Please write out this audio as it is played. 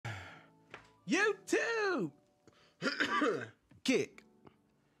YouTube. Kick.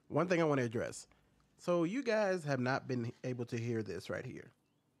 One thing I want to address. So you guys have not been able to hear this right here.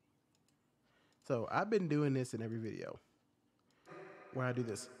 So I've been doing this in every video where I do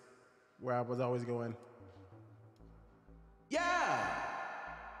this, where I was always going, yeah.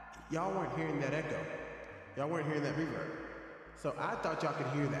 Y'all weren't hearing that echo. Y'all weren't hearing that reverb. So I thought y'all could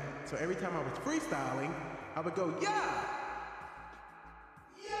hear that. So every time I was freestyling, I would go, yeah.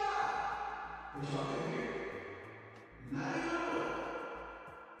 Yeah. Which y'all could hear.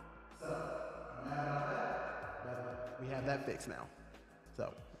 So I'm mad about that. But we have that fixed now.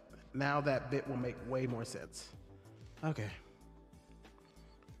 So now that bit will make way more sense. Okay.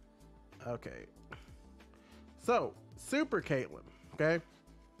 Okay. So, SupCaitlin, okay?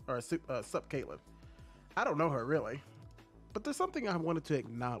 Or SupCaitlin. I don't know her really, but there's something I wanted to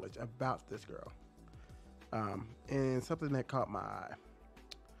acknowledge about this girl. And something that caught my eye.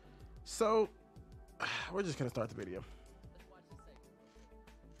 So, we're just gonna start the video. Let's watch this segment.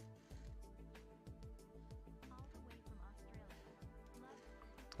 All the way from Australia.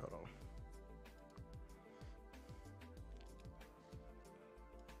 Hold on.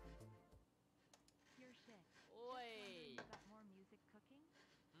 Your shit. Oi! Got more music cooking?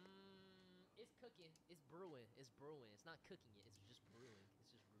 It's cooking. It's brewing. It's brewing. It's not cooking it. It's just brewing. It's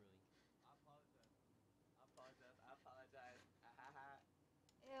just brewing. I apologize. I apologize. I apologize.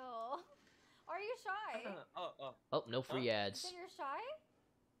 Ew. Are you shy? Oh, no free You ads. said you're shy?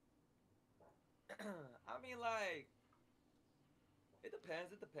 I mean, like, it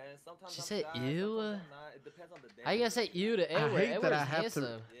depends. It depends. Sometimes She I'm said shy, ew? sometimes I'm not. It depends on the day. How you gonna say you to I Edward? hate that Edward's I have handsome.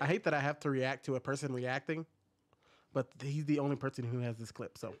 to. I hate that I have to react to a person reacting, but he's the only person who has this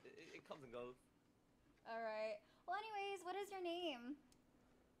clip. So It comes and goes. Alright. Well, anyways, what is your name?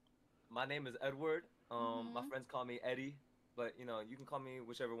 My name is Edward. My Mhm. friends call me Eddie, but you know, you can call me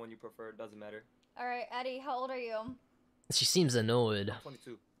whichever one you prefer. It doesn't matter. Alright, Eddie, how old are you? She seems annoyed. I'm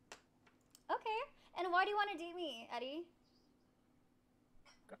 22. Okay. And why do you want to date me, Eddie?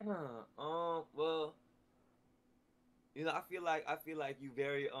 Well, you know, I feel like you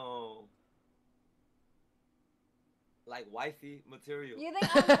very like wifey material. You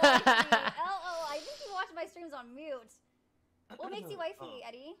think I'm wifey? Oh, I think you watch my streams on mute. What makes you wifey,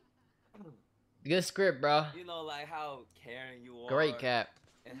 Eddie? Good script, bro. You know, like how caring you are. Great cap.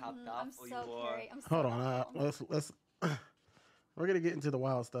 And how I'm thoughtful so you are. caring. I'm so hold on. thoughtful. Let's. We're gonna get into the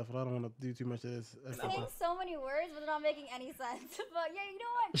wild stuff, but I don't want to do too much of this. Saying so many words, but they're not making any sense. But yeah, you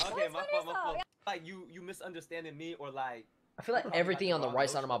know what? Okay, Let's my finish fault, my though. fault. Yeah. Like you misunderstanding me, or like I feel like probably everything the on the wrong right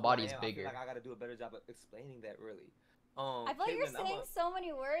side of my notion who I body is am. bigger. I feel like I gotta do a better job of explaining that. Really. I feel like you're Caitlin, saying so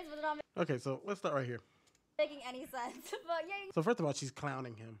many words, but they're not Okay, so let's start right here. making any sense. But yeah, So first of all, she's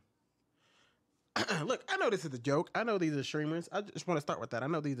clowning him. Look, I know this is a joke. I know these are streamers. I just want to start with that. I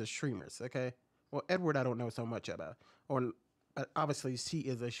know these are streamers. Okay. Well, Edward, I don't know so much about, but obviously she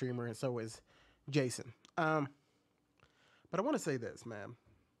is a streamer, and so is Jason. But I want to say this, man.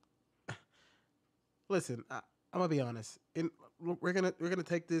 Listen, I'm gonna be honest. We're gonna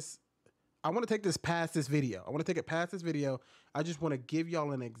take this. I want to take this past this video. I want to take it past this video. I just want to give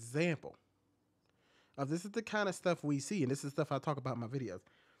y'all an example of this is the kind of stuff we see, and this is stuff I talk about in my videos.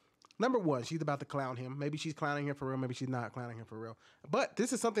 Number one, she's about to clown him. Maybe she's clowning him for real. Maybe she's not clowning him for real. But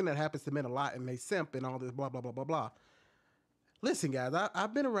this is something that happens to men a lot, and they simp and all this blah, blah, blah, blah, blah. Listen, guys,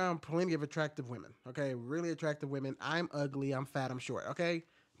 I've been around plenty of attractive women, okay? Really attractive women. I'm ugly. I'm fat. I'm short, okay?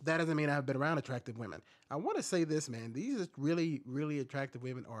 That doesn't mean I've been around attractive women. I want to say this, man. These really, really attractive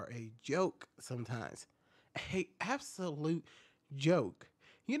women are a joke sometimes. A absolute joke.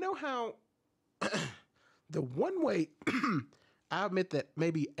 You know how the one way... I admit that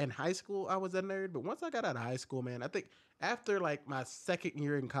maybe in high school I was a nerd, but once I got out of high school, man, I think after like my second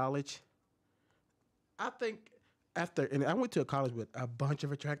year in college, and I went to a college with a bunch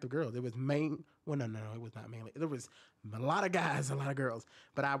of attractive girls. It was no, it was not mainly. There was a lot of guys, a lot of girls,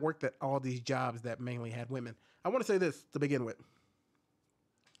 but I worked at all these jobs that mainly had women. I want to say this to begin with.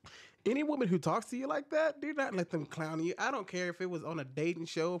 Any woman who talks to you like that, do not let them clown you. I don't care if it was on a dating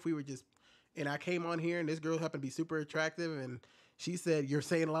show, if we were just, and I came on here and this girl happened to be super attractive and she said, you're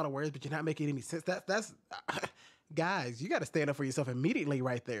saying a lot of words, but you're not making any sense. That's guys, you got to stand up for yourself immediately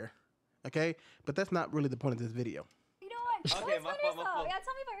right there. Okay? But that's not really the point of this video. you know what? Okay, Let's my finish fault, my though. fault. Yeah,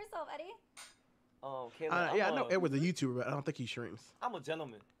 tell me about yourself, Eddie. Caitlin, Yeah, I know Edward's a YouTuber, but I don't think he streams. I'm a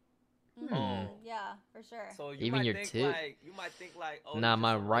gentleman. Yeah, for sure. So you Even might your think tit? like you might think like oh Nah, you're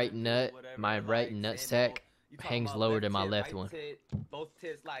my just a right regular nut, dude, whatever, my like, right saying, nut oh, sack you talking hangs about lower left than my tit, left right one. tit, both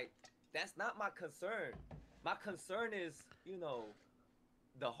tits, like that's not my concern. My concern is, you know,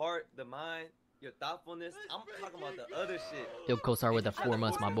 the heart, the mind, your thoughtfulness. I'm talking about the other shit. Yo, co-star with the Trying to 4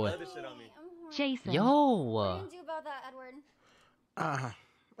 months, force my the boy. other shit on me. I'm Jason. What are Yo. you gonna do about that, Edward?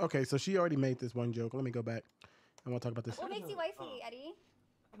 Okay, so she already made this one joke. Let me go back. I want to talk about this. What makes you wifey, Eddie?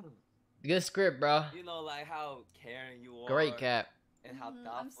 Good script, bro. You know, like how caring you are. Great cap. And how I'm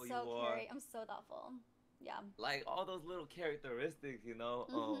thoughtful you so are. caring. I'm so thoughtful. Yeah. Like all those little characteristics, you know.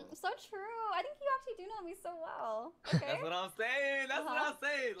 So true. I think you actually do know me so well. Okay. That's what I'm saying. That's what I'm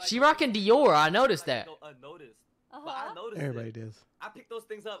saying. Like, She rocking Dior. I noticed that. Go unnoticed. But I noticed Everybody it. does. I picked those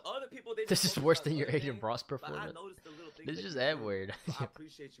things up. Other people, they This just is focus worse on than your other Aiden things, Ross but I performance. noticed the little things. This that is you that do, weird. so I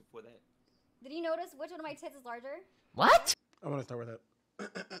appreciate you for that. Did you notice which one of my tits is larger? What? I want to start with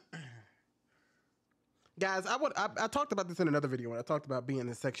that. Guys, I talked about this in another video when I talked about being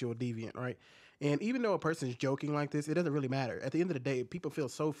a sexual deviant, right? And even though a person is joking like this, it doesn't really matter. At the end of the day, people feel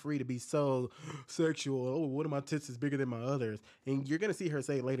so free to be so sexual. Oh, one of my tits is bigger than my others. And you're going to see her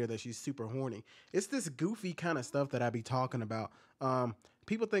say later that she's super horny. It's this goofy kind of stuff that I be talking about.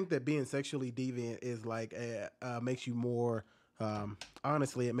 People think that being sexually deviant is like, makes you more,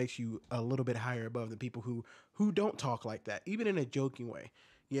 honestly, it makes you a little bit higher above the people who don't talk like that, even in a joking way.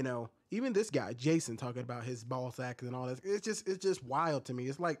 You know, even this guy, Jason, talking about his ball sacks and all that. It's just wild to me.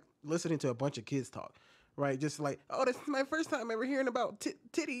 It's like listening to a bunch of kids talk, right? Just like, oh, this is my first time ever hearing about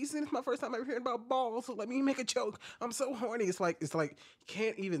titties, and it's my first time ever hearing about balls. So let me make a joke. I'm so horny. It's like you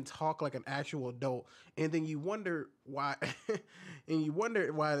can't even talk like an actual adult, and then you wonder why, and you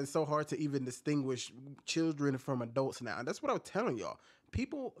wonder why it's so hard to even distinguish children from adults now. And that's what I was telling y'all.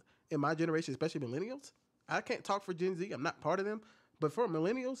 People in my generation, especially millennials, I can't talk for Gen Z. I'm not part of them. But for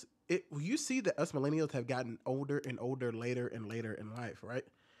millennials, you see that us millennials have gotten older and older later and later in life, right?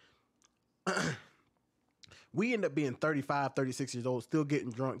 We end up being 35, 36 years old, still getting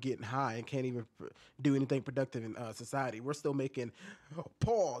drunk, getting high, and can't even do anything productive in society. We're still making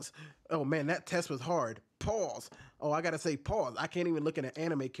pause. Oh, man, that test was hard. Pause. Oh, I got to say pause. I can't even look at an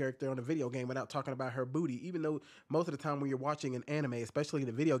anime character on a video game without talking about her booty, even though most of the time when you're watching an anime, especially in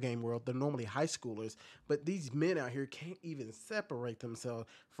the video game world, they're normally high schoolers. But these men out here can't even separate themselves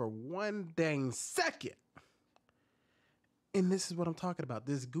for one dang second. And this is what I'm talking about.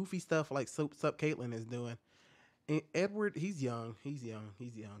 This goofy stuff like SupCaitlin is doing. And Edward, he's young,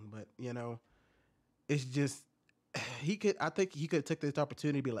 but you know, it's just I think he could have took this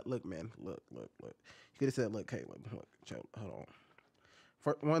opportunity to be like, look, man, look. He could have said, look, Caitlin, look, hold on.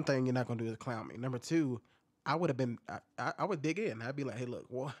 For one thing, you're not gonna do is clown me. Number two, I would have been, I would dig in. I'd be like, hey, look,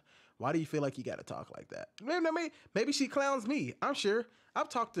 why do you feel like you got to talk like that? Maybe she clowns me. I'm sure I've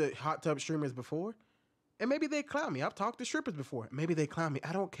talked to hot tub streamers before, and maybe they clown me. I've talked to strippers before. Maybe they clown me.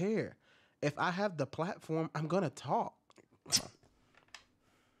 I don't care. If I have the platform, I'm going to talk.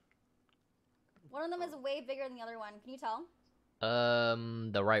 One of them is way bigger than the other one. Can you tell?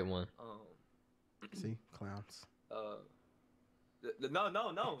 The right one. See? Clowns. No. That's And not,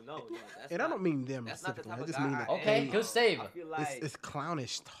 I don't mean them that's not the specifically. type I of just guy mean I that. Okay, am. good save. I feel like It's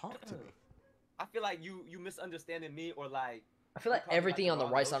clownish talk to me. I feel like you misunderstanding me, or like I feel like you probably everything the on the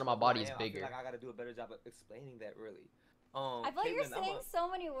wrong right side of my notion body who is I am. bigger. I feel like I gotta do a better job of explaining that. Really. I feel like you're Caitlin, saying so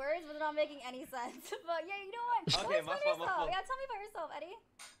many words, but they're not making any sense. But yeah, you know what? Okay, Tell my us fault, about my yourself. fault. Yeah, tell me about yourself, Eddie.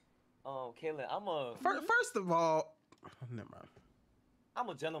 Caitlin, First of all, never mind. I'm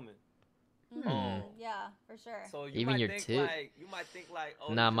a gentleman. Yeah, for sure. So you Even might your think tit? like you might think like,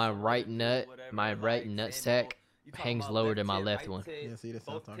 oh, Nah, you're my just a right white nut, dude, whatever, my like, right nut saying, sack you talking hangs about lower left than my tit, left right one. tit, Yeah, see, that's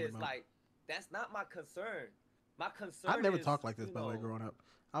what I'm both talking tits, about. like that's not my concern. My concern. I've never is, talked like this, you by the way, know, growing up.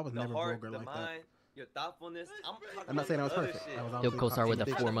 I was the never heart, vulgar the like mind, your thoughtfulness. I'm not saying I was other perfect. shit. I was You'll obviously co-star with the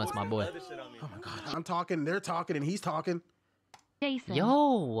talking 4 shit. months, my boy. Other shit on me. Oh my God. I'm talking, they're talking, and he's talking. Jason. What are you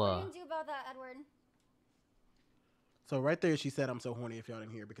Yo. gonna do about that, Edward? So right there, she said, I'm so horny, if y'all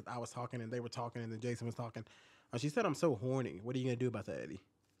didn't hear, because I was talking and they were talking and then Jason was talking. She said, I'm so horny. What are you going to do about that, Eddie?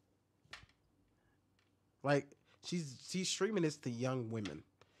 Like, she's streaming this to young women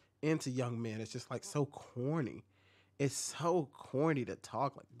and to young men. It's just like so corny. It's so corny to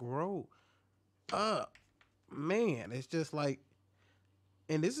talk. Like, grow up. Man, it's just like,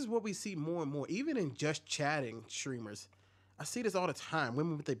 and this is what we see more and more, even in just chatting streamers. I see this all the time.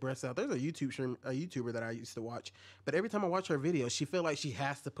 Women with their breasts out. There's a YouTuber that I used to watch, but every time I watch her videos, she feel like she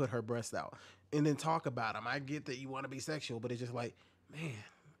has to put her breasts out and then talk about them. I get that you want to be sexual, but it's just like, man,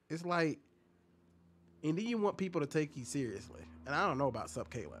 it's like, and then you want people to take you seriously. And I don't know about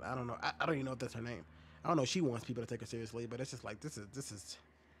SupCaitlin. I don't know. I don't even know if that's her name. I don't know if she wants people to take her seriously, but it's just like, this is.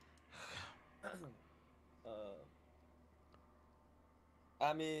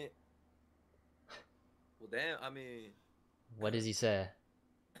 I mean, well, damn. I mean, What does he say?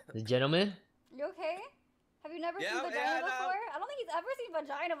 The gentleman? You okay? Have you never Yeah, seen vagina yeah, no. before? I don't think he's ever seen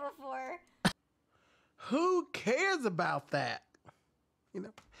vagina before. Who cares about that? You know,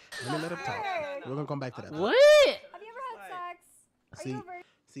 let me let him talk. No. We're gonna come back to that. What? Have you ever had sex? Are See, you a virgin?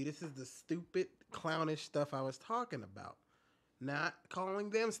 see, this is the stupid, clownish stuff I was talking about. Not calling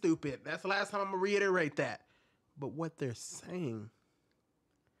them stupid. That's the last time I'm gonna reiterate that. But what they're saying,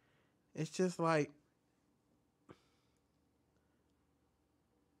 it's just like,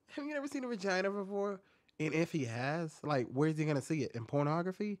 have you never seen a vagina before? And if he has, like, where's he gonna see it? In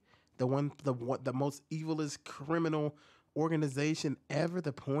pornography? The most evilest criminal organization ever,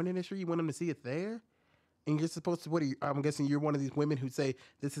 the porn industry. You want him to see it there? And you're supposed to, what are you, I'm guessing you're one of these women who say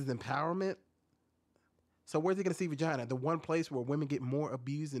this is empowerment. So where's he gonna see vagina? The one place where women get more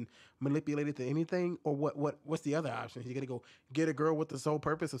abused and manipulated than anything? Or what's the other option? He's gonna go get a girl with the sole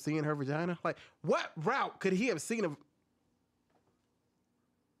purpose of seeing her vagina? Like, what route could he have seen of?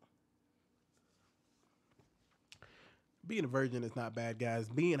 Being a virgin is not bad, guys.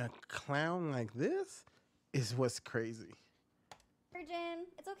 Being a clown like this is what's crazy. Virgin.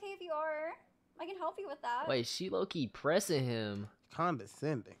 It's okay if you are. I can help you with that. Wait, she low key pressing him.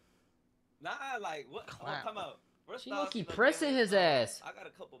 Condescending. Nah, like what? Clap. Come out. First She off, low key you know, pressing his ass. I got a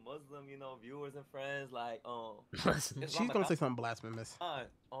couple Muslim, viewers and friends. Like, it's She's gonna say something blasphemous. Ramadan.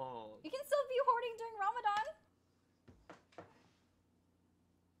 You can still be hoarding during Ramadan.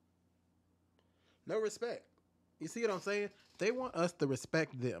 No respect. You see what I'm saying? They want us to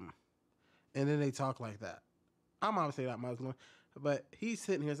respect them. And then they talk like that. I'm obviously not Muslim, but he's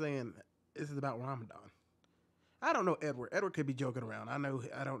sitting here saying this is about Ramadan. I don't know Edward. Edward could be joking around. I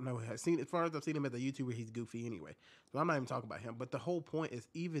don't know. As far as I've seen him as a YouTuber, he's goofy anyway. So I'm not even talking about him. But the whole point is,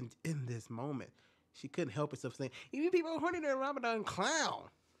 even in this moment, she couldn't help herself saying, even people horny during Ramadan, clown.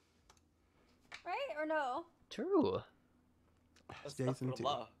 Right? Or no? True. Jason too.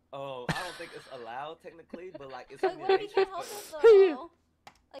 Astaghfirullah. I don't think it's allowed technically, but like it's. But what if you can't help but- it though?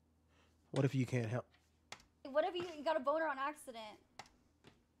 What if you can't help? What if you got a boner on accident?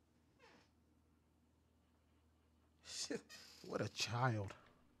 Shit, what a child.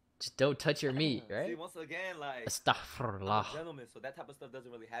 Just don't touch your meat, See, right? once again, like I'm Astaghfirullah. a gentleman, so that type of stuff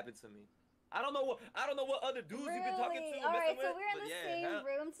doesn't really happen to me. I don't know what other dudes Really? you've been talking to. All right, messing so with, we're in but the yeah, same hell-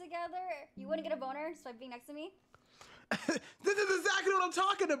 room together. You wouldn't get a boner by being next to me? This is exactly what I'm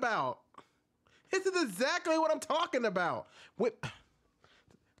talking about. This is exactly what I'm talking about.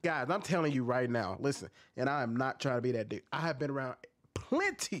 Guys, I'm telling you right now, listen, and I am not trying to be that dude. I have been around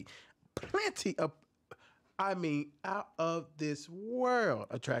plenty of, out of this world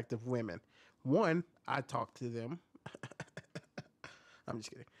attractive women. One, I talked to them. I'm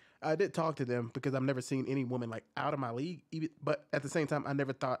just kidding. I did talk to them because I've never seen any woman like out of my league. But at the same time, I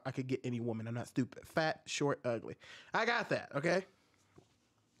never thought I could get any woman. I'm not stupid. Fat, short, ugly. I got that, okay?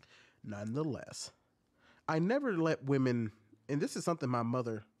 Nonetheless, I never let women, and this is something my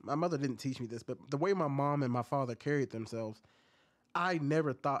mother didn't teach me this, but the way my mom and my father carried themselves, I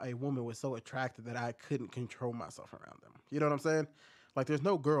never thought a woman was so attractive that I couldn't control myself around them. You know what I'm saying? Like, there's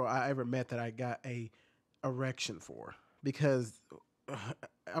no girl I ever met that I got a erection for, because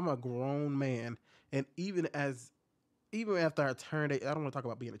I'm a grown man, and even after I turned 8, I don't want to talk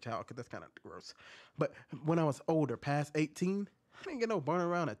about being a child because that's kind of gross. But when I was older, past 18, I didn't get no burn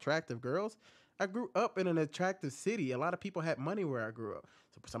around attractive girls. I grew up in an attractive city. A lot of people had money where I grew up.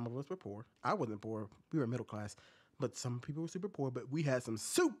 So some of us were poor. I wasn't poor. We were middle class. But some people were super poor. But we had some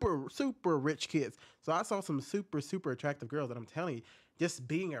super, super rich kids. So I saw some super, super attractive girls. And I'm telling you, just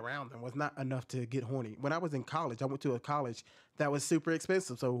being around them was not enough to get horny. When I was in college, I went to a college that was super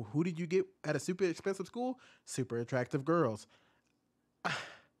expensive. So who did you get at a super expensive school? Super attractive girls.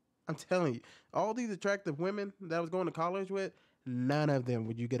 I'm telling you, all these attractive women that I was going to college with, none of them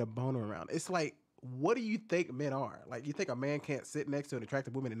would you get a boner around. It's like, what do you think men are? Like, you think a man can't sit next to an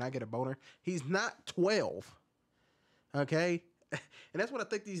attractive woman and not get a boner? He's not 12. Okay? And that's what I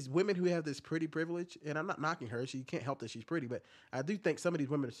think these women who have this pretty privilege, and I'm not knocking her, she can't help that she's pretty, but I do think some of these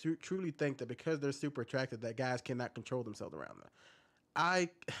women truly think that because they're super attractive that guys cannot control themselves around them.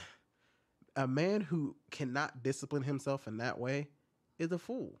 A man who cannot discipline himself in that way is a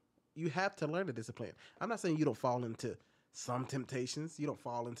fool. You have to learn to discipline. I'm not saying you don't fall into some temptations. You don't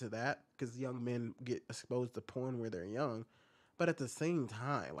fall into that because young men get exposed to porn where they're young. But at the same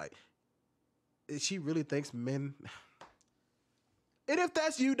time, like, she really thinks men... And if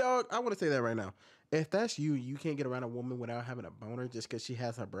that's you, dog, I want to say that right now. If that's you, you can't get around a woman without having a boner just because she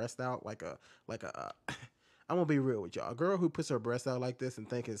has her breast out like a I'm gonna be real with y'all. A girl who puts her breast out like this and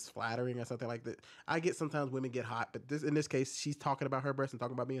think it's flattering or something like that. I get sometimes women get hot, but in this case, she's talking about her breast and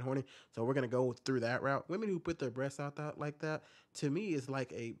talking about being horny. So we're gonna go through that route. Women who put their breasts out like that, to me, is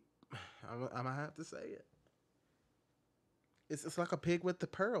like I'm gonna have to say it. It's like a pig with the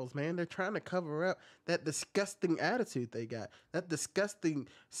pearls, man. They're trying to cover up that disgusting attitude they got. That disgusting,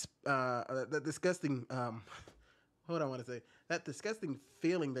 what do I want to say? That disgusting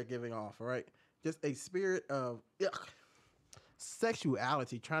feeling they're giving off, right? Just a spirit of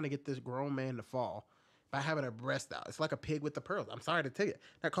sexuality trying to get this grown man to fall by having her breast out. It's like a pig with the pearls. I'm sorry to tell you.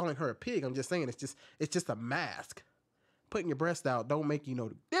 Not calling her a pig. I'm just saying it's just a mask. Putting your breast out don't make you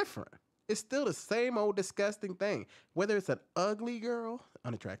no different. It's still the same old disgusting thing. Whether it's an ugly girl,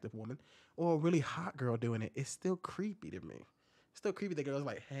 unattractive woman, or a really hot girl doing it, it's still creepy to me. It's still creepy. The girl's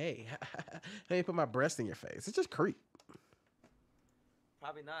like, hey, let me put my breast in your face. It's just creep.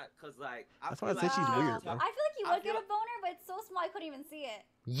 Probably not, cause like That's why I said she's weird, bro. I feel like you I would get feel- a boner, but it's so small I couldn't even see it.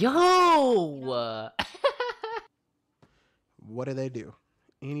 Yo. What do?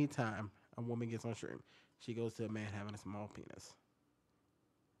 Anytime a woman gets on stream, she goes to a man having a small penis.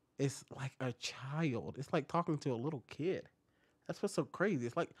 It's like a child. It's like talking to a little kid. That's what's so crazy.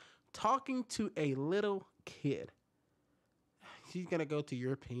 It's like talking to a little kid. She's gonna go to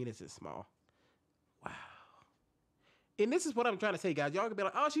your penis is small. Wow. And this is what I'm trying to say, guys. Y'all can be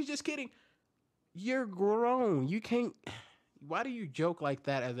like, oh, she's just kidding. You're grown. You can't. Why do you joke like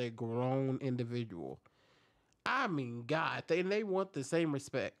that as a grown individual? I mean, God, they want the same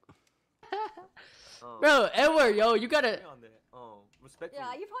respect. Bro, Edward, yo, you gotta. On that. Respectfully.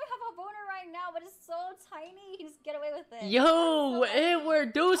 Yeah, you probably have a boner right now, but it's so tiny, you can just get away with it. Yo, So funny.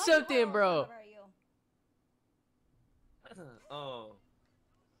 Edward, do something, bro. How about you? Oh.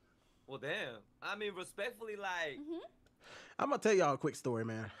 Well, damn. I mean, respectfully, like. I'm gonna tell y'all a quick story,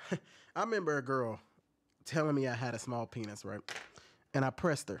 man. I remember a girl telling me I had a small penis, right? And I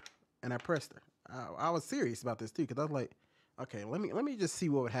pressed her. I was serious about this too, because I was like, okay, let me just see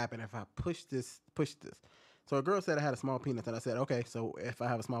what would happen if I push this. So a girl said I had a small penis, and I said, okay, so if I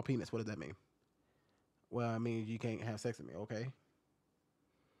have a small penis, what does that mean? Well, it means you can't have sex with me, okay?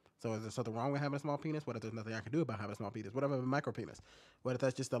 So is there something wrong with having a small penis? What if there's nothing I can do about having a small penis? What if I have a micro penis? What if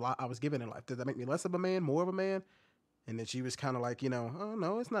that's just a lot I was given in life? Does that make me less of a man, more of a man? And then she was kind of like, oh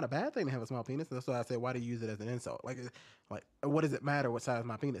no, it's not a bad thing to have a small penis. And that's why I said, why do you use it as an insult? Like, what does it matter what size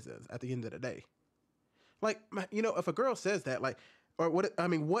my penis is at the end of the day? Like, if a girl says that, like, or what? I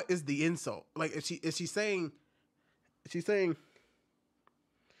mean, what is the insult? Like, is she saying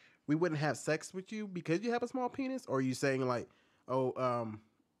we wouldn't have sex with you because you have a small penis, or are you saying like,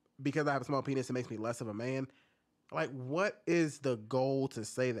 because I have a small penis, it makes me less of a man? Like, what is the goal to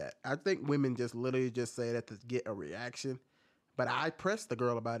say that? I think women just literally just say that to get a reaction. But I pressed the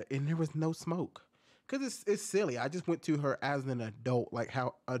girl about it, and there was no smoke. Because it's silly. I just went to her as an adult, like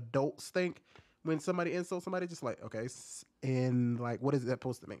how adults think when somebody insults somebody. Just like, okay, and like, what is that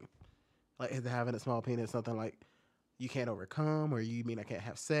supposed to mean? Like, is having a small penis something like you can't overcome, or you mean I can't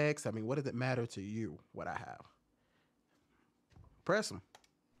have sex? I mean, what does it matter to you what I have? Press them.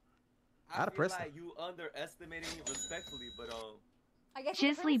 I feel like you underestimating it respectfully, but I guess it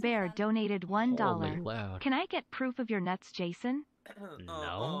Jizzly depends Bear on- donated $1. Holy loud. Can I get proof of your nuts, Jason?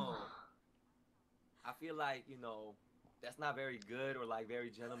 No. I feel like that's not very good or like very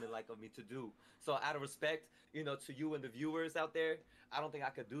gentlemanlike of me to do. So out of respect, to you and the viewers out there, I don't think I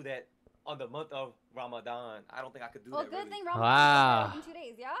could do that on the month of Ramadan. I don't think I could do Well, that. good Really. thing Ramadan Wow. is in 2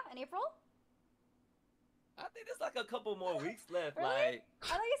 days, yeah? In April? I think there's like a couple more weeks left. Really? Like, I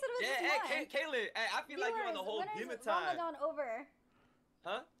thought you said it was yeah, just hey, one. Caitlin, hey, I feel like you're on the whole when demon is time. Ramadan over?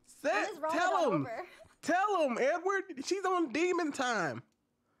 Huh? When is Ramadan Tell him. over? Tell him, Edward. She's on demon time.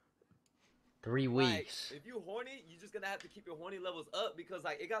 3 Like, weeks. if you horny, you just gonna have to keep your horny levels up because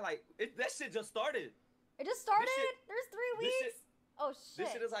like that shit just started. It just started? shit- There's 3 this weeks? shit- Oh, shit.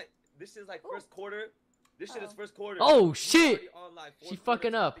 This shit is like Ooh. first quarter. This shit is Oh. first quarter. Oh, We shit. already on, like, She fourth quarter,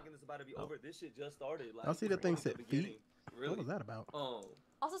 fucking so I'm up. thinking it's about to be over. This shit just started. Like, I see the we're thing at the said beginning. feet. Really? What was that about? Oh.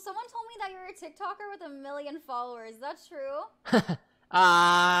 Also, someone told me that you're a TikToker with 1 million followers. Is that true?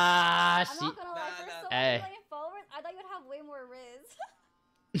 Ah, I'm see. not gonna lie, Nah, for nah. someone Hey. with 1 million followers, I thought you'd have way more riz.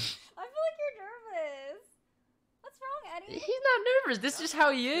 I feel like you're nervous. What's wrong, Eddie? He's not nervous. This is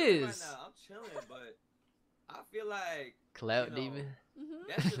how he Chilling is. Right now. I'm chilling, but I feel like Clout you know, demon.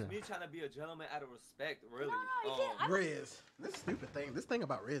 that's just me trying to be a gentleman out of respect, really. No, you can't. I'm Riz. This stupid thing. This thing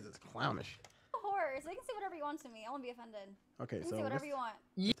about Riz is clownish. a whore, so you can say whatever you want to me. I won't be offended. Okay, You can so say whatever let's you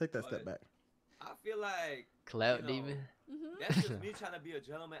want. take that step But- back. I feel like Clout you know, demon. that's just me trying to be a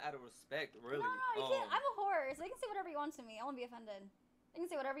gentleman out of respect, really. No, you can't. I'm a whore, so you can say whatever you want to me. I won't be offended. You can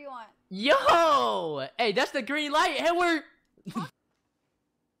say whatever you want. Yo! Hey, that's the green light, Edward.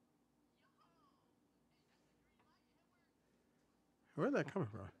 Where's that coming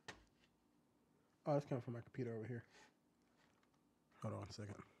from? Oh, it's coming from my computer over here. Hold on a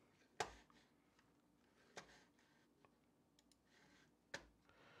second.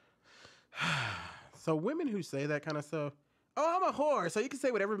 So women who say that kind of stuff, oh, I'm a whore, so you can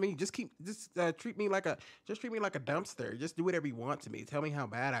say whatever to me. Treat me like a dumpster. Just do whatever you want to me. Tell me how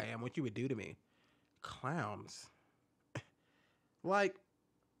bad I am, what you would do to me. Clowns. Like,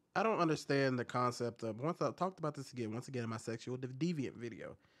 I don't understand the concept of, once I talked about this once again in my sexual deviant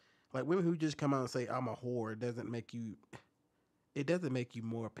video. Like, women who just come out and say I'm a whore doesn't make you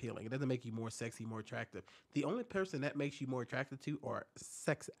more appealing. It doesn't make you more sexy, more attractive. The only person that makes you more attracted to are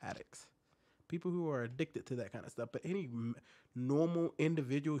sex addicts. People who are addicted to that kind of stuff. But any normal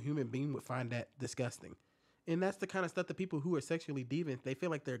individual human being would find that disgusting. And that's the kind of stuff that people who are sexually deviant, they feel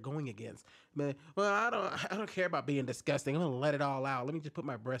like they're going against. Man, well, I don't care about being disgusting. I'm gonna let it all out. Let me just put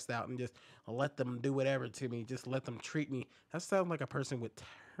my breast out and just let them do whatever to me. Just let them treat me. That sounds like a person with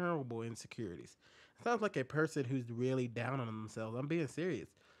terrible insecurities. It sounds like a person who's really down on themselves. I'm being serious.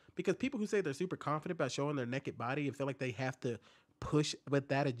 Because people who say they're super confident by showing their naked body and feel like they have to push with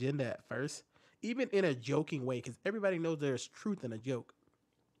that agenda at first, even in a joking way, because everybody knows there's truth in a joke.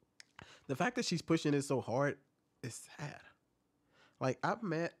 The fact that she's pushing it so hard is sad. Like, I've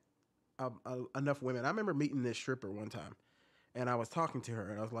met enough women. I remember meeting this stripper one time, and I was talking to her,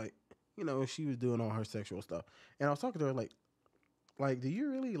 and I was like, you know, she was doing all her sexual stuff, and I was talking to her like, do you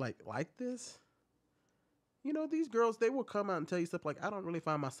really like this? You know, these girls, they will come out and tell you stuff like, I don't really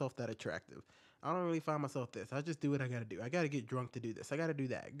find myself that attractive. I don't really find myself this. I just do what I gotta do. I gotta get drunk to do this. I gotta do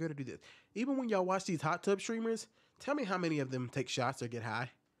that. I gotta do this. Even when y'all watch these hot tub streamers, tell me how many of them take shots or get high.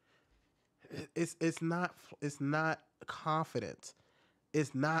 It's not confidence.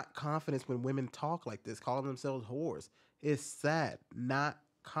 It's not confidence when women talk like this, calling themselves whores. It's sad, not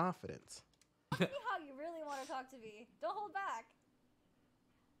confidence. Tell me how you really want to talk to me. Don't hold back.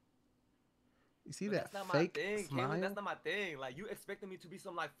 You see But that that's not fake my thing, smile? Caitlin, that's not my thing. Like, you expecting me to be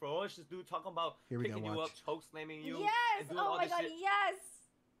some, like, ferocious dude talking about Here we go, picking you up, watch. choke slamming you, Yes. and doing Oh all my this god. shit. Yes.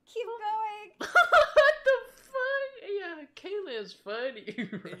 Keep going. What the fuck? Yeah, Kayla's funny.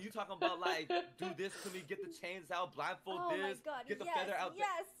 And you talking about, like, do this to me, get the chains out, blindfold Oh my this, god. get the Yes. feather out.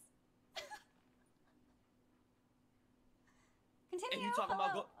 Yes. Continue. And you talking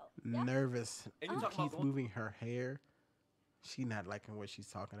about Hello. Oh, yeah? Nervous. And you Who talking about keeps going- moving her hair. She not liking what she's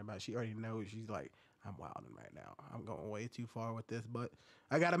talking about. She already knows. She's like, I'm wilding right now. I'm going way too far with this, but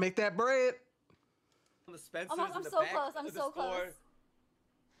I gotta make that bread. on the Spencer's I'm in the so back close. I'm of the so store. close.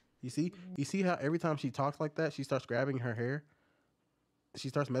 You see how every time she talks like that, she starts grabbing her hair. She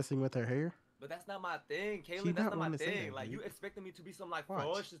starts messing with her hair. But that's not my thing, She Caitlin. not That's not my wanting to say thing. that, Like, dude. you expecting me to be some, like, Watch.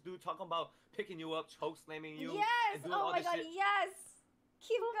 ferocious dude talking about picking you up, choke slamming you, Yes. and doing Oh all my this god. shit. Yes.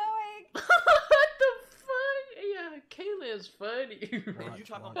 Keep going. What the fuck? Yeah, Kayla's funny. And you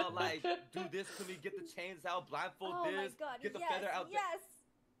talking Watch, about, watch. like, do this to me, get the chains out, blindfold Oh my this, god. get the Yes. feather out. Yes.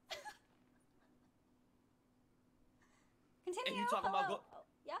 Continue. And you talking about Hello. go- Oh,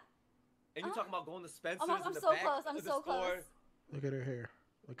 yeah. And you talking about going to Spencer's I'm in the so back close. I'm of the so store. close. Look at her hair.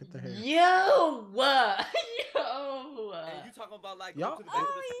 Look at the hair. Yo, yo. And you talking about, like, Y'all- go to the back of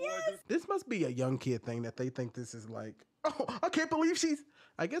the Oh, store. yes. This must be a young kid thing that they think this is like, oh, I can't believe she's.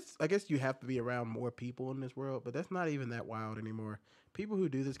 I guess you have to be around more people in this world, but that's not even that wild anymore. People who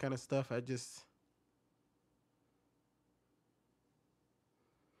do this kind of stuff,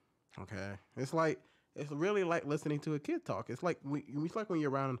 okay. It's really like listening to a kid talk. It's like when you're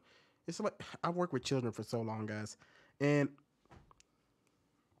around. It's like I've worked with children for so long, guys, and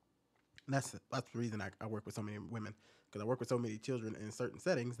that's the reason I work with so many women, because I work with so many children in certain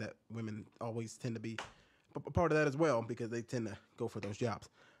settings that women always tend to be a part of that as well, because they tend to go for those jobs.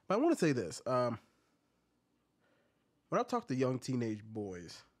 But I want to say this: when I talk to young teenage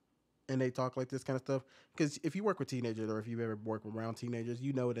boys, and they talk like this kind of stuff, because if you work with teenagers or if you've ever worked around teenagers,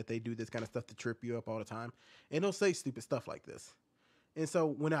 you know that they do this kind of stuff to trip you up all the time, and they'll say stupid stuff like this. And so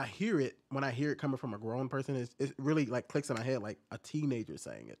when I hear it coming from a grown person, it really like clicks in my head like a teenager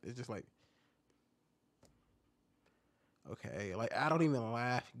saying it. It's just like, okay, like I don't even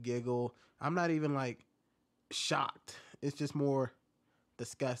laugh, giggle. I'm not even like shocked. It's just more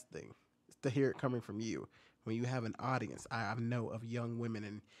disgusting to hear it coming from you when you have an audience. I know of young women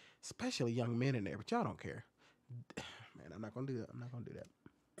and especially young men in there, but y'all don't care. Man, I'm not gonna do that. What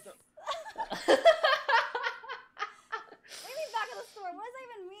do you mean back of the store? What does that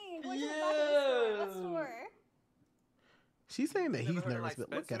even mean? Going to the back of the store? What store? She's saying that You never he's heard of, nervous, like,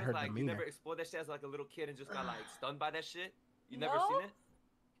 but look at Spencer's? her Like, you demeanor. never explored that shit as like a little kid and just got like stunned by that shit. You never No. seen it?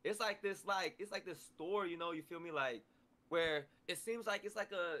 It's like this store, you know, you feel me, like where it seems like it's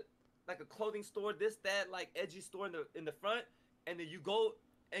like a clothing store, this, that, like edgy store in the front, and then you go to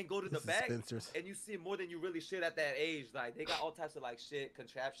This the is back Spencer's. and you see more than you really should at that age. Like they got all types of like shit,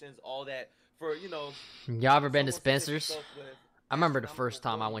 contraptions, all that for, you know. Y'all ever been to someone to take Spencer's? yourself with. I remember the I'm first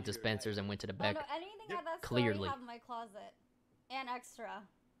time I went to here, Spencer's and went to the Oh back. no, anything Yep. at that store Clearly. I have in my closet. And extra.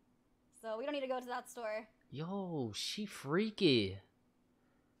 So we don't need to go to that store. Yo, she freaky.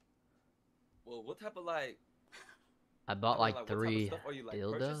 Well, what type of like? I bought I mean, like what type of 3 stuff are you like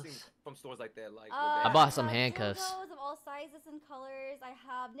dildos. purchasing from stores like that? Like, I bought some have handcuffs. dildos of all sizes and colors. I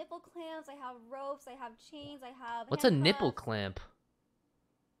have nipple clamps. I have ropes. I have chains. I have. What's a nipple handcuffs. clamp?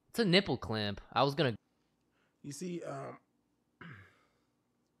 What's a nipple clamp? I was gonna. You see,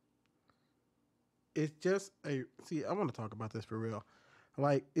 it's just a see. I want to talk about this for real.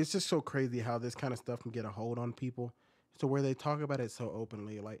 Like, it's just so crazy how this kind of stuff can get a hold on people, to where they talk about it so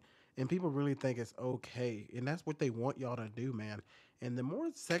openly. Like, and people really think it's okay, and that's what they want y'all to do, man. And the more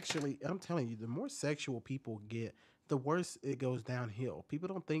sexually, I'm telling you, the more sexual people get, the worse it goes downhill. People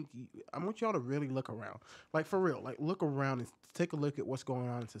don't think. I want y'all to really look around, like for real, like look around and take a look at what's going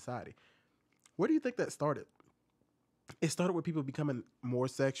on in society. Where do you think that started? It started with people becoming more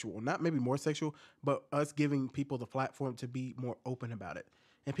sexual, not maybe more sexual, but us giving people the platform to be more open about it.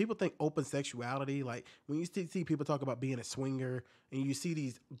 And people think open sexuality, like when you see people talk about being a swinger, and you see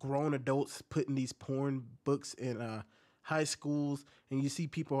these grown adults putting these porn books in high schools, and you see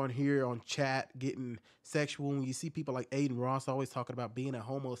people on here on chat getting sexual, and you see people like Aiden Ross always talking about being a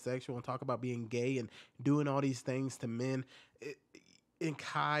homosexual and talk about being gay and doing all these things to men. And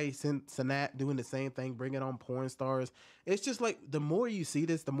Kai Sanat doing the same thing, bringing on porn stars. It's just like the more you see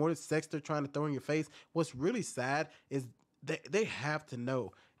this, the more sex they're trying to throw in your face. What's really sad is they have to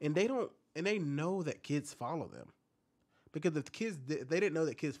know, and they don't, and they know that kids follow them. Because if kids, they didn't know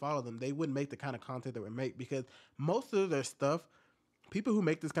that kids follow them, they wouldn't make the kind of content they would make. Because most of their stuff, people who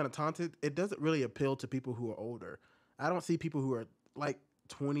make this kind of content, it doesn't really appeal to people who are older. I don't see people who are like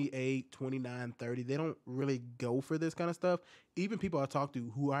 28, 29, 30. They don't really go for this kind of stuff. Even people I talk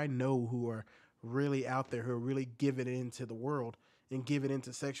to who I know who are really out there, who are really giving into the world and giving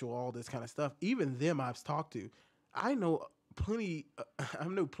into sexual, all this kind of stuff. Even them I've talked to. I know plenty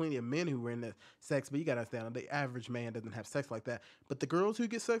of men who are into sex, but you gotta understand, the average man doesn't have sex like that. But the girls who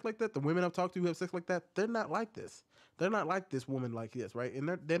get sex like that, the women I've talked to who have sex like that, they're not like this. They're not like this woman like this, right?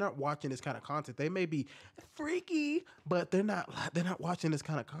 And they're not watching this kind of content. They may be freaky, but they're not watching this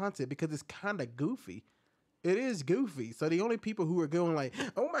kind of content because it's kind of goofy. It is goofy. So the only people who are going like,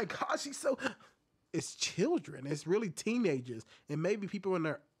 oh my gosh, she's so, it's children. It's really teenagers and maybe people in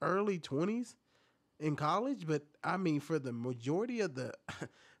their early 20s in college. But I mean, for the majority of the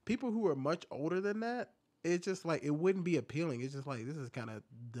people who are much older than that, it's just like, it wouldn't be appealing. It's just like, this is kind of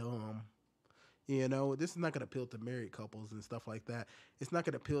dumb. You know, this is not going to appeal to married couples and stuff like that. It's not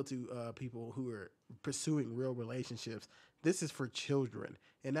going to appeal to people who are pursuing real relationships. This is for children.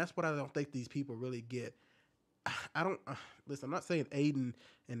 And that's what I don't think these people really get. I don't, listen, I'm not saying Aiden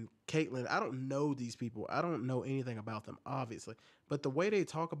and Caitlin. I don't know these people. I don't know anything about them, obviously. But the way they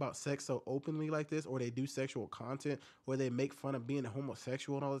talk about sex so openly like this, or they do sexual content, or they make fun of being a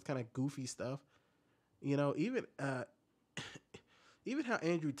homosexual and all this kind of goofy stuff, you know, even how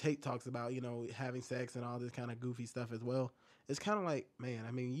Andrew Tate talks about, you know, having sex and all this kind of goofy stuff as well. It's kind of like, man,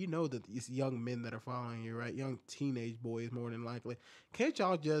 I mean, you know that these young men that are following you, right? Young teenage boys, more than likely. Can't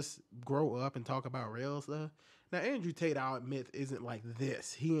y'all just grow up and talk about real stuff? Now, Andrew Tate, I'll admit, isn't like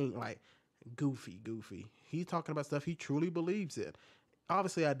this. He ain't like goofy. He's talking about stuff he truly believes in.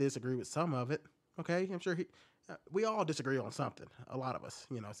 Obviously, I disagree with some of it. Okay, I'm sure we all disagree on something. A lot of us,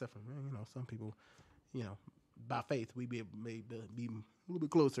 you know, except for, you know, some people, you know, by faith, we may be a little bit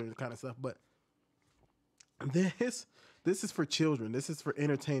closer and kind of stuff. But this is for children. This is for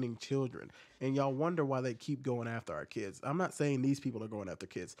entertaining children. And y'all wonder why they keep going after our kids. I'm not saying these people are going after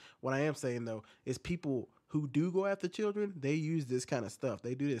kids. What I am saying, though, is people who do go after children, they use this kind of stuff.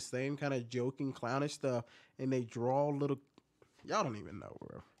 They do this same kind of joking, clownish stuff, and they draw little... Y'all don't even know,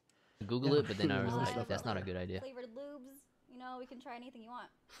 bro. Google it, but then I was like, stuff that's out not a there. good idea. Flavored lubes. You know, we can try anything you want.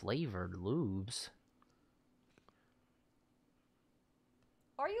 Flavored lubes?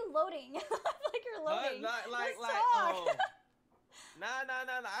 Are you loading? I feel like you're loading. Like, Just talk. oh. Nah.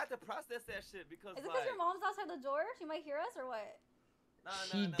 I have to process that shit because, Is it like, because your mom's outside the door? She might hear us or what?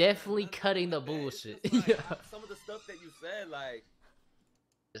 He definitely cutting the nothing like that. bullshit. It's just, like, Yeah. some of the stuff that you said, like,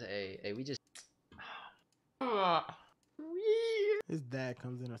 Hey, we just... His dad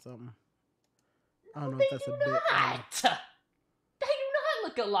comes in or something. I No, don't know they if that's do a bit. not! They do not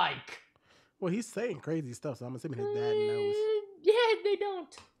look alike! Well, he's saying crazy stuff, so I'm assuming his dad knows. Yeah, they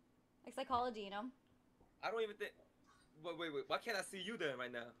don't. Like psychology, you know? I don't even think. Wait. Why can't I see you then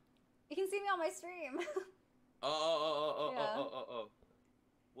right now? You can see me on my stream. Oh.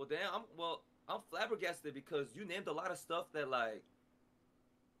 Well, damn. I'm flabbergasted because you named a lot of stuff that, like,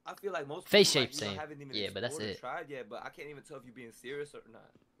 I feel like most Face people, shape like, you know, same. haven't even Yeah, but that's explored or it. tried yet. But I can't even tell if you're being serious or not.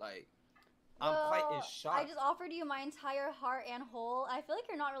 Like, Well, I'm quite in shock. I just offered you my entire heart and whole. I feel like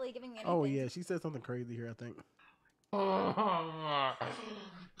you're not really giving me anything. Oh yeah, she said something crazy here, I think. Oh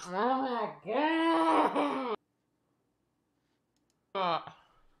my god.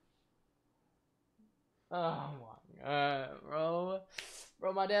 Oh my god, bro.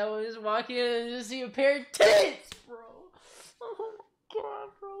 Bro, my dad was just walking in and just see a pair of tits, bro. Oh my god,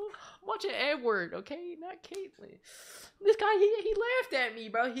 bro. I'm watching Edward, okay? Not Caitlin. This guy, he laughed at me,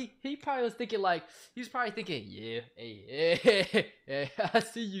 bro. He probably was thinking like, he was probably thinking, yeah, hey, I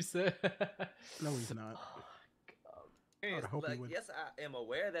see you, sir. No, he's not. I would hope he Like, would. yes, I am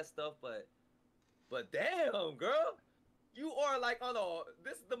aware of that stuff, but damn, girl, you are like on a.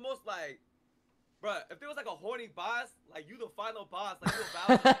 This is the most like, bruh. If there was like a horny boss, like you the final boss, like you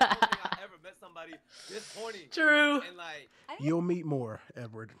about. Like, I don't think I ever met somebody this horny. True. And like, I think You'll meet more,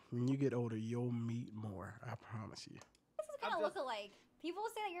 Edward. When you get older, you'll meet more. I promise you. this is kind of just- look alike. People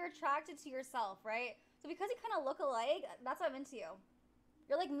say that you're attracted to yourself, right? So because you kind of look alike, that's why I'm into you.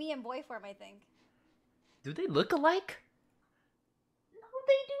 You're like me in boy form, I think. Do they look alike? No,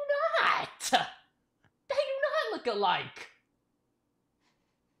 they do not. They do not look alike.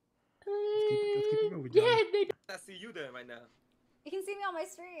 Let's keep it moving, Yeah, Johnny. they do. I see you there right now. You can see me on my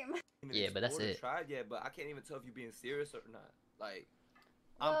stream. Even Yeah, but that's explored or it. Tried yet, but I can't even tell if you're being serious or not. Like,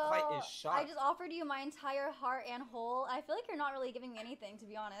 I'm quite in Well, shock. I just offered you my entire heart and whole. I feel like you're not really giving me anything, to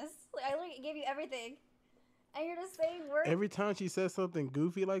be honest. Like, I literally gave you everything. And you're just saying words. Every time she says something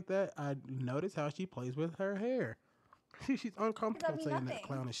goofy like that, I notice how she plays with her hair. She's uncomfortable mean saying that nothing.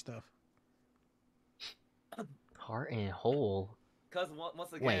 clownish stuff. Heart and whole. Cause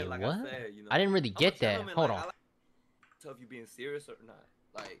once again, Wait, like what? I said, you know, I didn't really I'm a get that. gentleman, Hold like, on. I like to tell if you're being serious or not.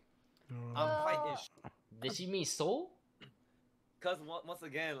 Like, Uh, I'm quite in Well- shock. Did she mean soul? Cause once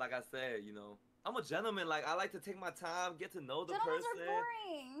again, like I said, you know, I'm a gentleman. Like I like to take my time, get to know the Gentlemen person. are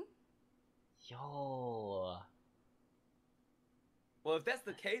boring. Yo. Well, if that's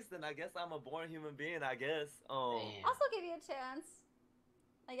the case, then I guess I'm a boring human being. I guess. Man. I'll still give you a chance.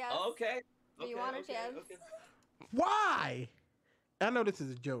 I guess. Okay. Do you okay, want a okay, chance? okay. Why? I know this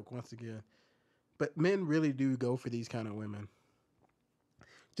is a joke once again, but men really do go for these kind of women.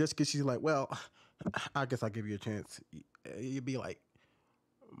 Just because she's like, well, I guess I'll give you a chance. You'd be like,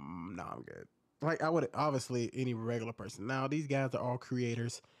 no, I'm good. Like I would obviously any regular person. Now these guys are all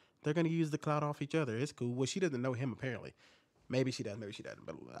creators. They're gonna use the clout off each other. It's cool. Well, she doesn't know him apparently. Maybe she does. Maybe she doesn't.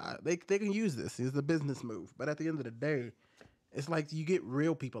 But they can use this. It's a business move. But at the end of the day, it's like you get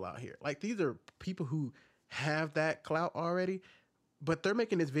real people out here. Like these are people who have that clout already, but they're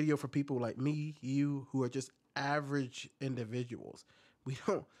making this video for people like me, you, who are just average individuals. We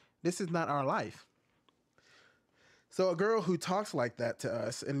don't. This is not our life. So a girl who talks like that to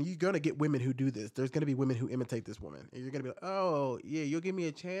us, and you're gonna get women who do this. There's gonna be women who imitate this woman, and you're gonna be like, "Oh, yeah, you'll give me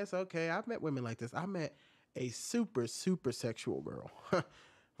a chance." Okay, I've met women like this. I met a super sexual girl,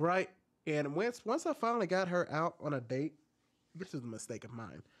 right? And once I finally got her out on a date, this is a mistake of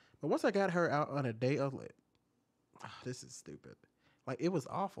mine. But once I got her out on a date, I was like, oh, "This is stupid." Like it was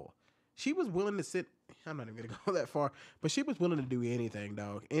awful. She was willing to sit. I'm not even gonna go that far, but she was willing to do anything,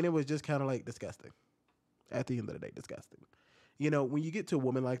 dog, and it was just kind of like disgusting. At the end of the day, disgusting. You know, when you get to a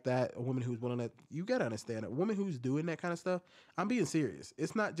woman like that, a woman who's willing to, you got to understand, a woman who's doing that kind of stuff, I'm being serious.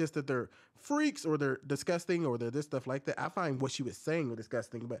 It's not just that they're freaks or they're disgusting or they're this stuff like that. I find what she was saying was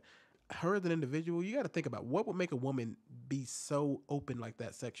disgusting, but her as an individual, you got to think about what would make a woman be so open like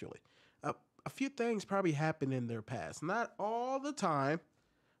that sexually. A few things probably happened in their past. Not all the time,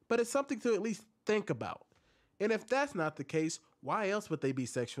 but it's something to at least think about. And if that's not the case, why else would they be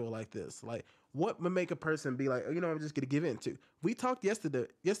sexual like this? Like, what would make a person be like, you know, I'm just going to give in to? We talked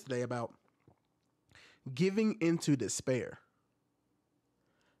yesterday about giving into despair.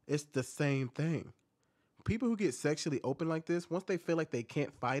 It's the same thing. People who get sexually open like this, once they feel like they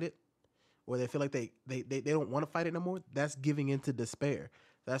can't fight it, or they feel like they don't want to fight it no more, that's giving into despair.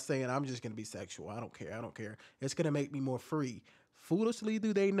 That's saying, I'm just going to be sexual. I don't care. It's going to make me more free. Foolishly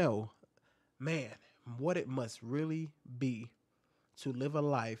do they know, man, what it must really be to live a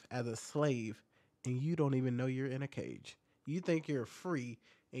life as a slave and you don't even know you're in a cage. You think you're free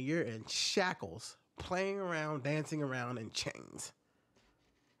and you're in shackles, playing around, dancing around in chains.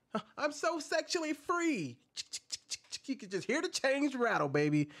 I'm so sexually free. You can just hear the chains rattle,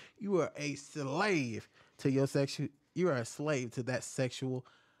 baby. You are a slave to your sexual. You are a slave to that sexual.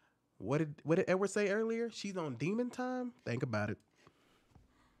 What did Edward say earlier? She's on demon time? Think about it.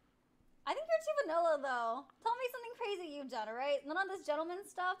 I think you're too vanilla, though. Tell me something crazy you've done, all right? None of this gentleman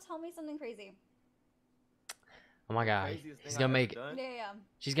stuff. Tell me something crazy. Oh my god. Craziest thing She's I gonna ever make. done? Yeah.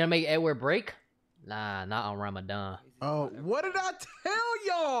 She's gonna make Edward break. Nah, not on Ramadan. Craziest thing Oh, I ever what did done. I tell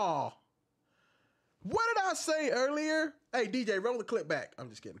y'all? Craziest thing Oh, I ever what did done. I tell y'all? What did I say earlier? Hey, DJ, roll the clip back. I'm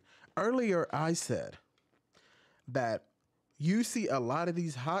just kidding. Earlier, I said that you see a lot of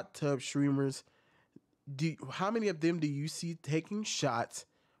these hot tub streamers. How many of them do you see taking shots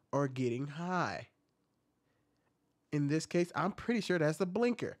or getting high? In this case, I'm pretty sure that's the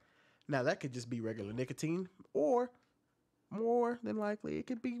blinker. Now, that could just be regular nicotine, or more than likely, it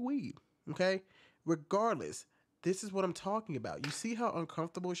could be weed. Okay? Regardless, this is what I'm talking about. You see how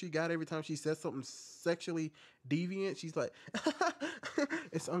uncomfortable she got every time she says something sexually deviant? She's like,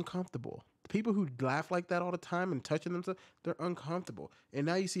 it's uncomfortable. People who laugh like that all the time and touching themselves, they're uncomfortable. And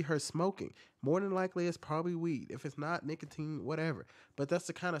now you see her smoking. More than likely, it's probably weed. If it's not nicotine, whatever. But that's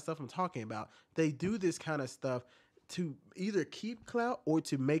the kind of stuff I'm talking about. They do this kind of stuff to either keep clout or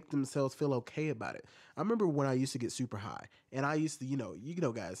to make themselves feel okay about it. I remember when I used to get super high, and I used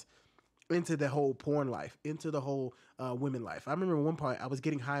to, guys, into the whole porn life, into the whole women life. I remember at one point I was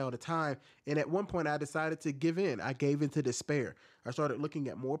getting high all the time, and at one point I decided to give in. I gave into despair. I started looking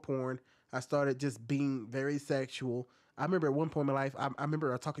at more porn. I started just being very sexual. I remember at one point in my life, I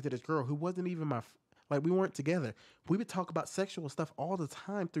remember I was talking to this girl who wasn't even like we weren't together. We would talk about sexual stuff all the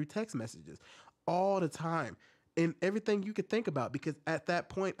time through text messages, all the time. And everything you could think about, because at that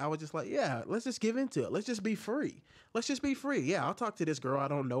point I was just like, yeah, let's just give into it. Let's just be free. Let's just be free. Yeah, I'll talk to this girl I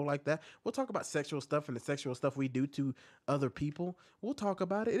don't know like that. We'll talk about sexual stuff and the sexual stuff we do to other people. We'll talk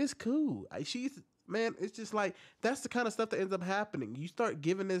about it. It is cool. Man, it's just like, that's the kind of stuff that ends up happening. You start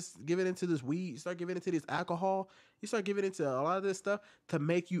giving into this weed, you start giving into this alcohol, you start giving into a lot of this stuff to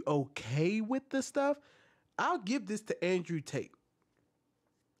make you okay with the stuff. I'll give this to Andrew Tate.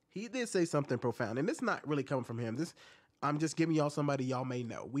 He did say something profound, and it's not really coming from him. I'm just giving y'all somebody y'all may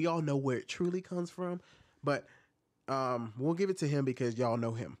know. We all know where it truly comes from, but we'll give it to him because y'all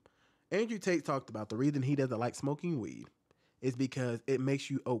know him. Andrew Tate talked about the reason he doesn't like smoking weed is because it makes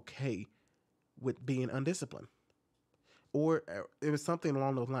you okay with being undisciplined. Or it was something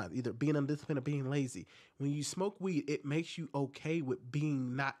along those lines, either being undisciplined or being lazy. When you smoke weed, it makes you okay with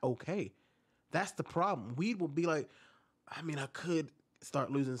being not okay. That's the problem. Weed will be like, I could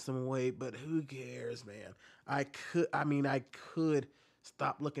start losing some weight, but who cares, man? I could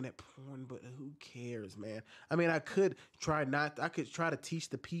stop looking at porn, but who cares, man? I could try to teach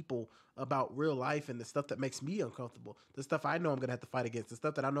the people about real life and the stuff that makes me uncomfortable, the stuff I know I'm gonna have to fight against, the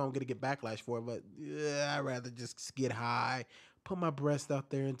stuff that I know I'm gonna get backlash for, but I'd rather just get high, put my breast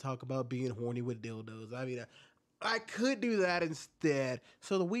out there and talk about being horny with dildos. I could do that instead.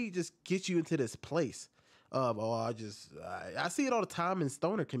 So the weed just gets you into this place of, I see it all the time in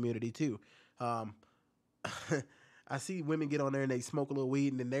stoner community too. I see women get on there and they smoke a little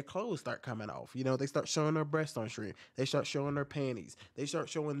weed and then their clothes start coming off. They start showing their breasts on stream. They start showing their panties. They start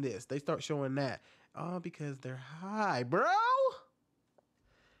showing this. They start showing that. Because they're high, bro.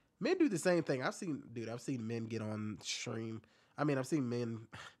 Men do the same thing. I've seen men get on stream. I've seen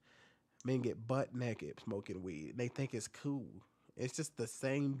men get butt naked smoking weed. They think it's cool. It's just the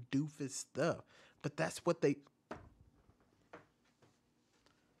same doofus stuff. But that's what they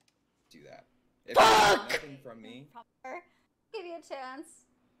do that. If Fuck! nothing from me. Give you a chance,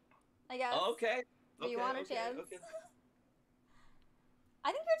 I guess. Okay. Do you want a chance? Okay.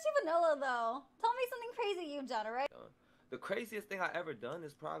 I think you're too vanilla, though. Tell me something crazy you've done, alright? The craziest thing I ever done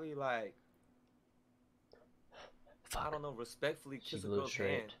is probably like, I don't know, respectfully kiss a girl's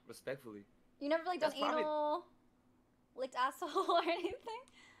hand. Respectfully. You never done That's probably- anal, licked asshole or anything?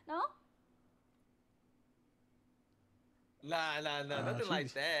 No? Nah, nothing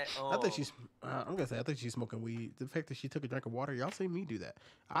like that. I think she's. I'm gonna say I think she's smoking weed. The fact that she took a drink of water, y'all see me do that.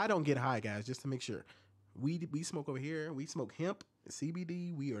 I don't get high, guys, just to make sure. We smoke over here. We smoke hemp,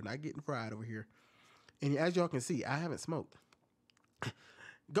 CBD. We are not getting fried over here. And as y'all can see, I haven't smoked.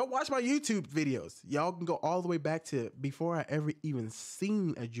 Go watch my YouTube videos. Y'all can go all the way back to before I ever even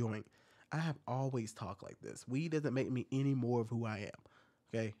seen a joint. I have always talked like this. Weed doesn't make me any more of who I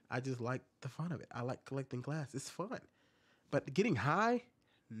am. Okay, I just like the fun of it. I like collecting glass. It's fun. But getting high,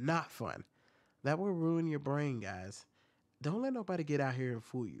 not fun. That will ruin your brain, guys. Don't let nobody get out here and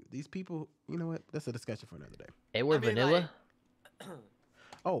fool you. These people, you know what? That's a discussion for another day. Edward Vanilla?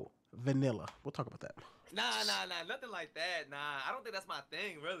 Like, vanilla. We'll talk about that. Nah, nothing like that. Nah, I don't think that's my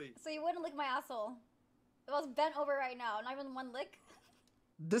thing, really. So you wouldn't lick my asshole? If I was bent over right now, not even one lick?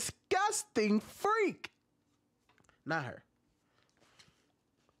 Disgusting freak. Not her.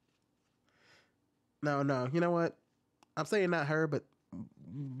 No. You know what? I'm saying not her, but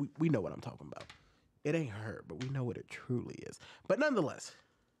we know what I'm talking about. It ain't her, but we know what it truly is. But nonetheless,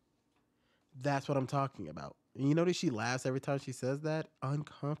 that's what I'm talking about. And you notice she laughs every time she says that?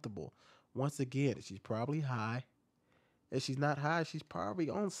 Uncomfortable. Once again, she's probably high. If she's not high, she's probably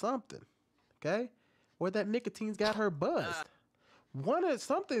on something. Okay? Or that nicotine's got her buzzed.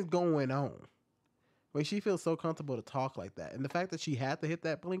 Something's going on. Where she feels so comfortable to talk like that. And the fact that she had to hit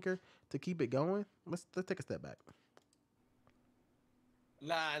that blinker to keep it going, let's take a step back.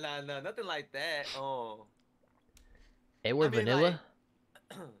 Nah, nothing like that. Oh. Edward Vanilla?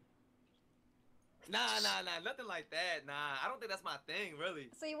 Nah, nothing like that. Nah, I don't think that's my thing, really.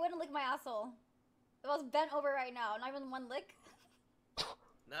 So you wouldn't lick my asshole? If I was bent over right now, not even one lick?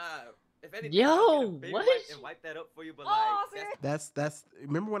 Nah, if anything, Yo, I'll get a big what? wipe and wipe that up for you. But Oh, That's.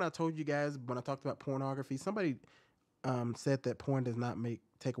 Remember when I told you guys when I talked about pornography? Somebody said that porn does not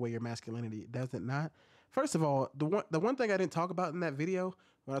take away your masculinity. Does it not? First of all, the one thing I didn't talk about in that video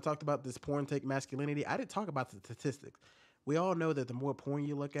when I talked about this porn take masculinity, I didn't talk about the statistics. We all know that the more porn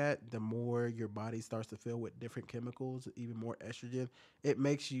you look at, the more your body starts to fill with different chemicals, even more estrogen. It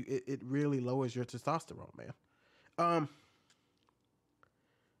makes you. It really lowers your testosterone, man.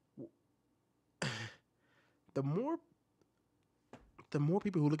 The more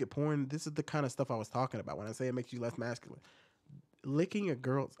people who look at porn, this is the kind of stuff I was talking about when I say it makes you less masculine. Licking a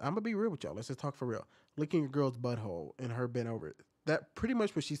girl's, I'm gonna be real with y'all. Let's just talk for real. Licking a girl's butthole and her bent over. That pretty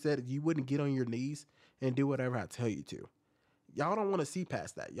much what she said. You wouldn't get on your knees and do whatever I tell you to. Y'all don't want to see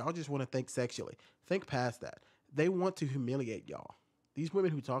past that. Y'all just want to think sexually. Think past that. They want to humiliate y'all. These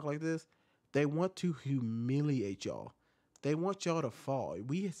women who talk like this, they want to humiliate y'all. They want y'all to fall.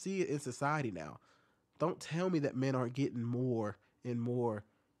 We see it in society now. Don't tell me that men aren't getting more and more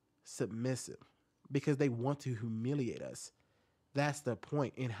submissive because they want to humiliate us. That's the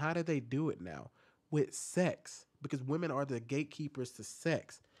point. And how do they do it now? With sex. Because women are the gatekeepers to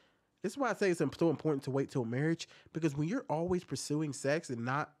sex. This is why I say it's so important to wait till marriage. Because when you're always pursuing sex and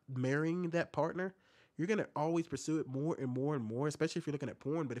not marrying that partner, you're going to always pursue it more and more and more, especially if you're looking at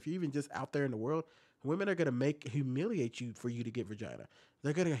porn. But if you're even just out there in the world, women are going to humiliate you for you to get vagina.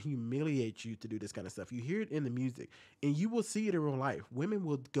 They're going to humiliate you to do this kind of stuff. You hear it in the music, and you will see it in real life. Women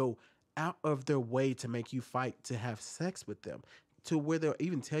will go out of their way to make you fight to have sex with them, to where they'll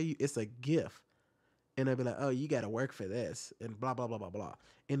even tell you it's a gift. And they'll be like, oh, you got to work for this, and blah, blah, blah, blah, blah.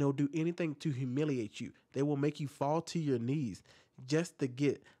 And they'll do anything to humiliate you. They will make you fall to your knees just to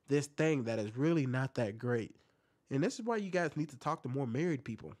get this thing that is really not that great. And this is why you guys need to talk to more married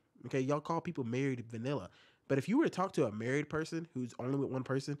people. Okay, y'all call people married vanilla. But if you were to talk to a married person who's only with one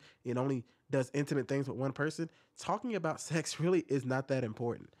person and only does intimate things with one person, talking about sex really is not that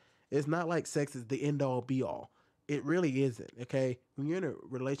important. It's not like sex is the end all be all. It really isn't, okay? When you're in a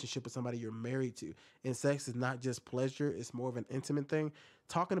relationship with somebody you're married to, and sex is not just pleasure, it's more of an intimate thing,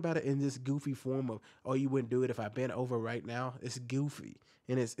 talking about it in this goofy form of, oh, you wouldn't do it if I bent over right now, it's goofy.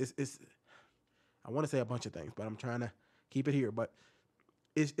 And it's I want to say a bunch of things, but I'm trying to keep it here. But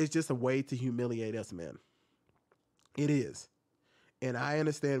it's just a way to humiliate us men. It is. And I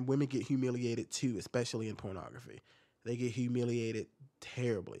understand women get humiliated too, especially in pornography. They get humiliated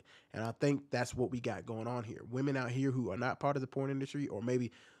terribly. And I think that's what we got going on here. Women out here who are not part of the porn industry or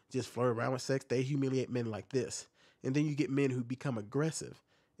maybe just flirt around with sex, they humiliate men like this. And then you get men who become aggressive.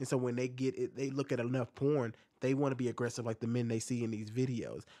 And so when they get it, they look at enough porn, they want to be aggressive like the men they see in these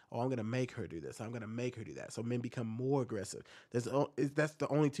videos. Oh, I'm going to make her do this. I'm going to make her do that. So men become more aggressive. That's the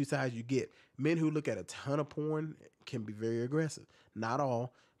only two sides you get. Men who look at a ton of porn can be very aggressive. Not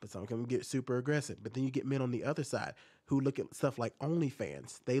all, but some can get super aggressive. But then you get men on the other side who look at stuff like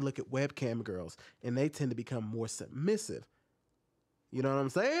OnlyFans. They look at webcam girls, and they tend to become more submissive. You know what I'm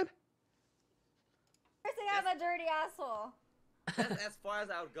saying? First thing, I have a dirty asshole. That's as far as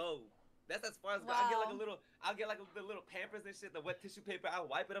I would go. That's as far as Wow. I'll get like the little Pampers and shit, the wet tissue paper. I'll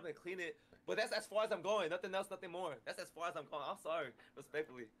wipe it up and clean it. But that's as far as I'm going. Nothing else, nothing more. That's as far as I'm going. I'm sorry,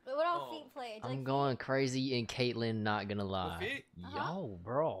 respectfully. But what about feet play? Do you I'm like going crazy and Caitlyn not gonna lie. feet? Yo,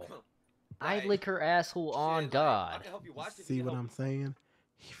 bro. I Right. lick her asshole on Shit, like, God. I can help you watch it. See what I'm saying?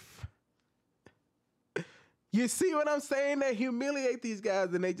 You see what I'm saying? They humiliate these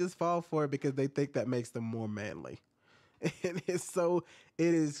guys and they just fall for it because they think that makes them more manly. And it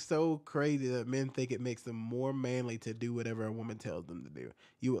is so crazy that men think it makes them more manly to do whatever a woman tells them to do.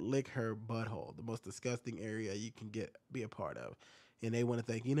 You would lick her butthole, the most disgusting area you can be a part of. And they want to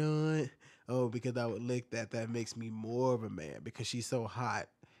think, you know what? Oh, because I would lick that makes me more of a man because she's so hot.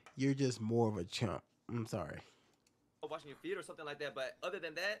 You're just more of a chump. I'm sorry. Washing your feet or something like that. But other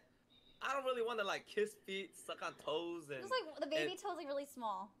than that, I don't really want to like kiss feet, suck on toes, and. Just like the baby toes like really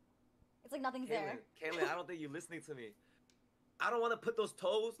small. It's like nothing's there. Caitlyn, I don't think you're listening to me. I don't want to put those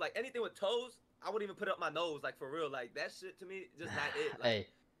toes, like anything with toes, I wouldn't even put it up my nose, like for real. Like that shit to me, just not it. Like, Hey,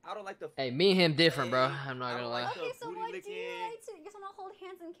 I don't like the. Hey, me and him different, bro. Hey, I'm not I gonna don't lie. like the Okay, so booty what do licking. you like to? You just want to hold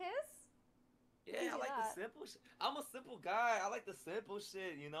hands and kiss? Yeah, I do like that. the simple shit. I'm a simple guy. I like the simple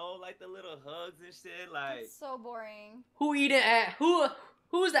shit, you know, like the little hugs and shit. Like, It's so boring. Who eating at who's the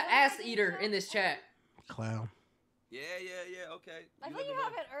What am I ass getting eater shown? in this chat? Clown. yeah, okay. I You feel like let you me know.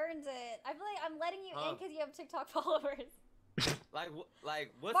 haven't earned it. I feel like I'm letting you in Huh. because you have TikTok followers. Like,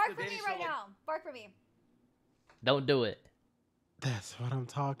 what's Bark the for me dating right show? now. Bark for me. Don't do it. That's what I'm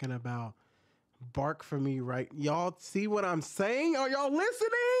talking about. Bark for me, right? Y'all see what I'm saying? Are y'all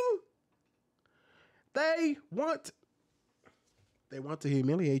listening? They want to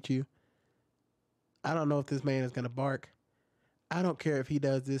humiliate you. I don't know if this man is going to bark. I don't care if he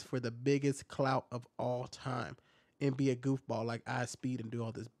does this for the biggest clout of all time and be a goofball like I speed and do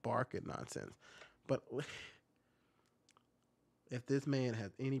all this barking nonsense. But if this man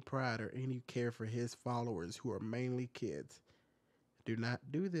has any pride or any care for his followers who are mainly kids, do not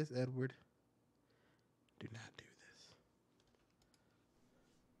do this, Edward. Do not do this.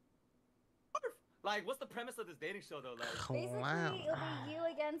 Like, what's the premise of this dating show though? Like, Basically, Clown. it'll be you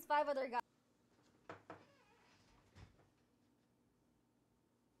against 5 other guys.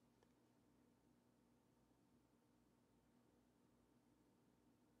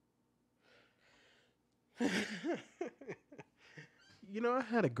 You know, I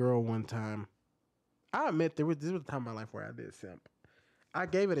had a girl one time. I admit this was a time in my life where I did simp. I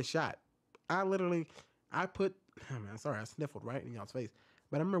gave it a shot. I put. Oh man, sorry, I sniffled right in y'all's face.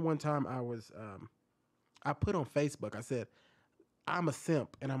 But I remember one time I put on Facebook. I said, "I'm a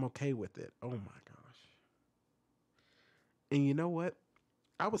simp and I'm okay with it." Oh my gosh. And you know what?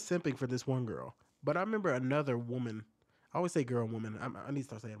 I was simping for this one girl, but I remember another woman. I always say girl, woman. I need to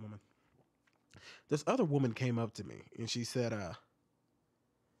start saying woman. This other woman came up to me and she said,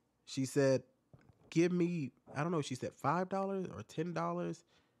 give me, I don't know if she said $5 or $10.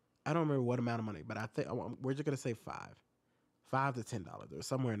 I don't remember what amount of money, but I think we're just going to say $5 to $10 or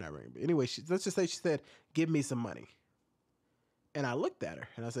somewhere in that range. But anyway, let's just say she said, give me some money. And I looked at her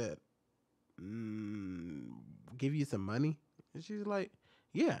and I said, give you some money? And she's like,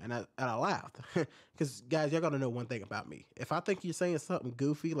 yeah. And I laughed because guys, y'all got to know one thing about me. If I think you're saying something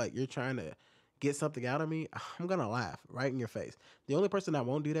goofy, like you're trying to get something out of me, I'm going to laugh right in your face. The only person I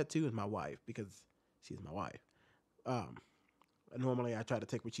won't do that to is my wife because she's my wife. Normally I try to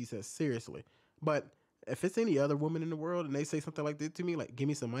take what she says seriously, but if it's any other woman in the world and they say something like that to me, like give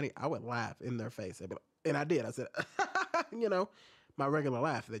me some money, I would laugh in their face. And I did. I said, you know, my regular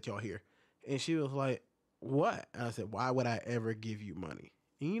laugh that y'all hear. And she was like, what? And I said, why would I ever give you money?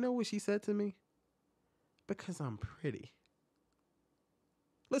 And you know what she said to me? Because I'm pretty.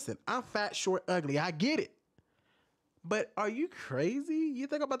 Listen, I'm fat, short, ugly. I get it. But are you crazy? You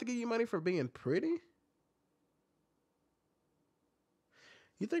think I'm about to give you money for being pretty?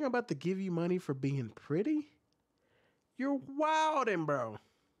 You think I'm about to give you money for being pretty? You're wildin', bro.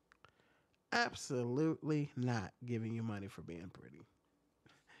 Absolutely not giving you money for being pretty.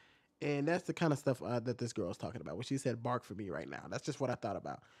 And that's the kind of stuff that this girl was talking about when she said, bark for me right now. That's just what I thought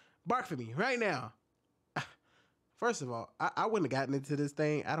about. Bark for me right now. First of all, I wouldn't have gotten into this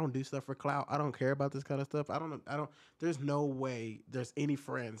thing. I don't do stuff for clout. I don't care about this kind of stuff. I don't, there's no way there's any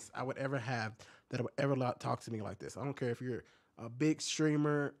friends I would ever have that would ever talk to me like this. I don't care if you're a big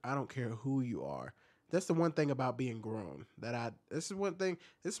streamer. I don't care who you are. That's the one thing about being grown this is one thing.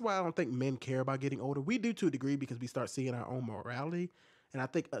 This is why I don't think men care about getting older. We do to a degree because we start seeing our own morality. And I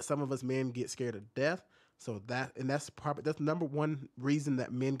think some of us men get scared of death. So that's the number one reason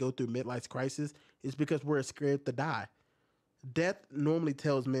that men go through midlife crisis is because we're scared to die. Death normally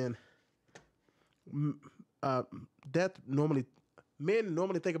tells men. Men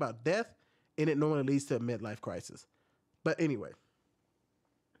normally think about death, and it normally leads to a midlife crisis. But anyway,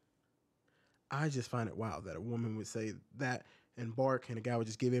 I just find it wild that a woman would say that and bark, and a guy would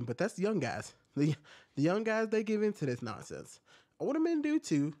just give in. But that's the young guys. The young guys, they give into this nonsense. Older men do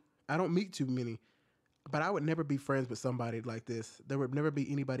too. I don't meet too many. But I would never be friends with somebody like this. There would never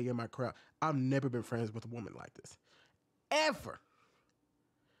be anybody in my crowd. I've never been friends with a woman like this. Ever.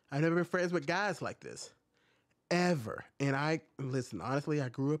 I've never been friends with guys like this. Ever. And listen, honestly, I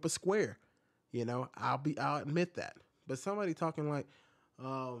grew up a square. You know, I'll admit that. But somebody talking like,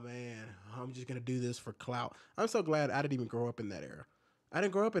 oh man, I'm just going to do this for clout. I'm so glad I didn't even grow up in that era. I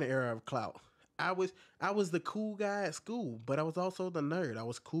didn't grow up in an era of clout. I was the cool guy at school, but I was also the nerd. I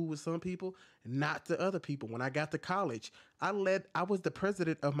was cool with some people, not to other people. When I got to college, I was the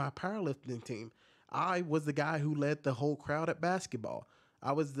president of my powerlifting team. I was the guy who led the whole crowd at basketball.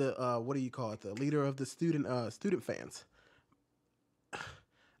 I was the the leader of the student fans.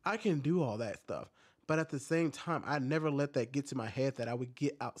 I can do all that stuff, But at the same time, I never let that get to my head that I would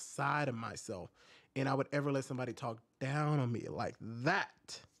get outside of myself and I would ever let somebody talk down on me like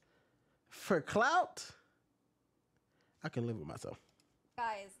that. For clout, I can live with myself.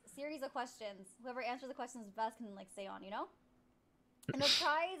 Guys, series of questions. Whoever answers the questions best can like stay on, you know? And the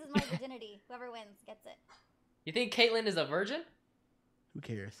prize is my virginity. Whoever wins gets it. You think Caitlyn is a virgin? Who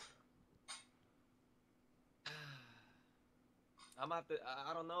cares? I'm out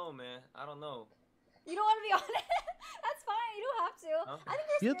I don't know, man. I don't know. You don't want to be on it? That's fine. You don't have to. Huh? I think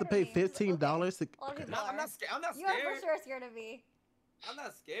You you're have to scared pay of me. $15 to. A lot of Okay. people No, I'm are. not scared. I'm not You are scared. for sure scared of me. I'm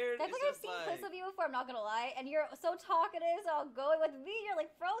not scared. I think It's I've just seen like, clips of you before, I'm not gonna lie, and you're so talkative, so I'll go with me, you're like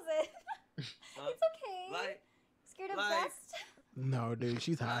frozen. huh? It's okay. Like, Scared of like- best? No, dude,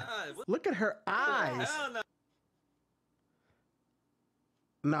 she's high. what Look at her eyes. hell no.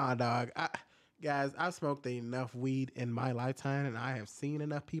 Nah, dog. Guys, I've smoked enough weed in my lifetime and I have seen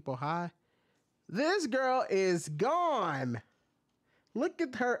enough people high. This girl is gone. Look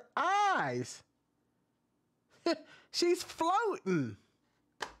at her eyes. She's floating.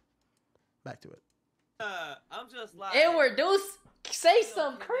 Back to it. I'm just like Edward, dude, say you know,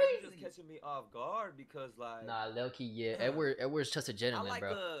 something Kim, you crazy. just catching me off guard because like Nah, low-key, yeah. Edward's just a I gentleman, like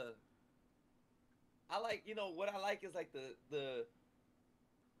bro. you know what I like is like the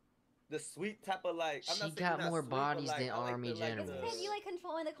sweet type of like. I'm She not saying got you're not more sweet, but, bodies like, than I like Army the, like, It's generals. because you like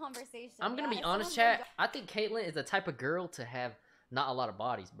controlling the conversation. I'm gonna yeah? be If honest, someone's chat. I think Caitlyn is the type of girl to have not a lot of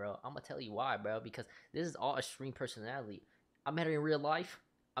bodies, bro. I'm gonna tell you why, bro. Because this is all extreme personality. I met her in real life.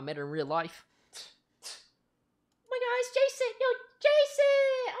 Oh my God, it's Jason. Yo,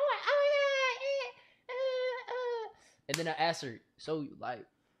 Jason. Oh my God. And then I asked her, so like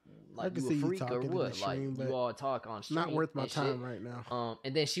I can you see a you freak or talking in the what? Like stream, but you all talk on stream. Not worth my and time shit. right now.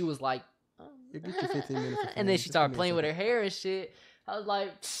 And then she was like, Yeah, get your 15 minutes of and then fame. she Just started give me a playing with her second. hair and shit. I was like,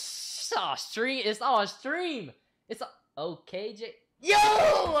 it's all stream. It's all stream. It's all, okay, J. Yo!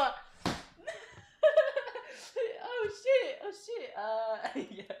 Oh shit.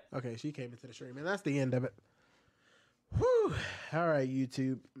 Yeah. Okay, she came into the stream, and that's the end of it. Whew. All right,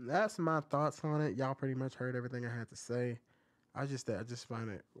 YouTube. That's my thoughts on it. Y'all pretty much heard everything I had to say. I just find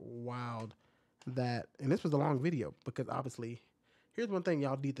it wild that, and this was a long video because obviously, here's one thing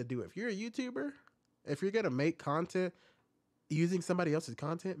y'all need to do. If you're a YouTuber, if you're gonna make content using somebody else's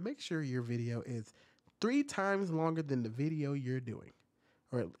content, make sure your video is 3 times longer than the video you're doing,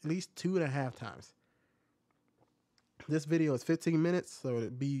 or at least 2.5 times. This video is 15 minutes, so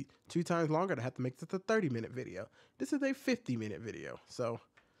it'd be 2 times longer to have to make this a 30-minute video. This is a 50-minute video, so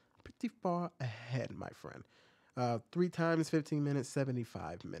pretty far ahead, my friend. 3 times 15 minutes,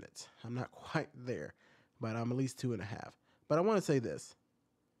 75 minutes. I'm not quite there, but I'm at least 2.5. But I want to say this.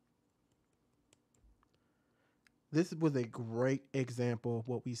 This was a great example of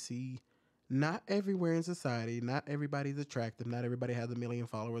what we see not everywhere in society. Not everybody's attractive. Not everybody has 1 million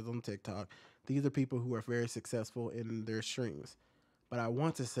followers on TikTok. These are people who are very successful in their streams. But I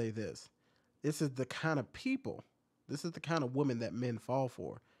want to say this. This is the kind of people, this is the kind of woman that men fall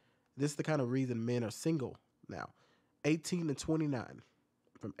for. This is the kind of reason men are single now. 18 to 29.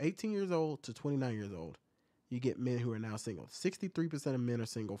 From 18 years old to 29 years old, you get men who are now single. 63% of men are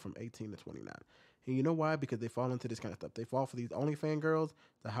single from 18 to 29. And you know why? Because they fall into this kind of stuff. They fall for these OnlyFans girls,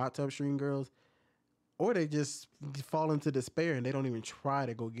 the hot tub stream girls, or they just fall into despair and they don't even try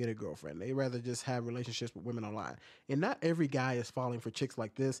to go get a girlfriend. They rather just have relationships with women online. And not every guy is falling for chicks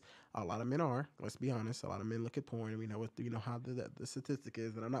like this. A lot of men are. Let's be honest. A lot of men look at porn, and we know how the statistic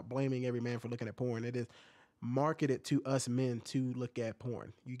is. And I'm not blaming every man for looking at porn. It is marketed to us men to look at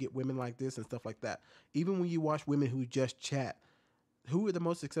porn. You get women like this and stuff like that. Even when you watch women who just chat, who are the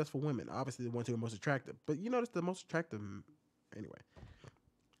most successful women? Obviously, the ones who are most attractive. But you notice the most attractive. Anyway,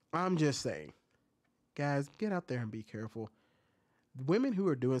 I'm just saying, guys, get out there and be careful. Women who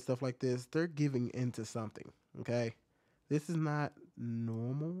are doing stuff like this, they're giving into something. Okay, this is not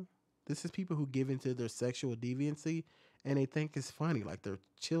normal. This is people who give into their sexual deviancy, and they think it's funny, like they're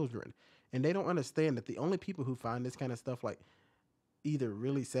children, and they don't understand that the only people who find this kind of stuff like either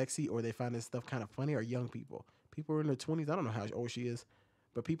really sexy or they find this stuff kind of funny are young people. People are in their 20s. I don't know how old she is,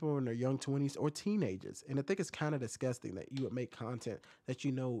 but people are in their young 20s or teenagers. And I think it's kind of disgusting that you would make content that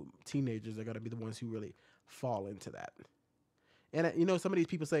you know teenagers are going to be the ones who really fall into that. And you know, some of these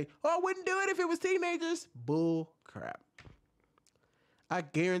people say, "Oh, I wouldn't do it if it was teenagers." Bull crap. I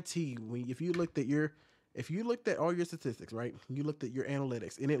guarantee you, if you looked at all your statistics, right? You looked at your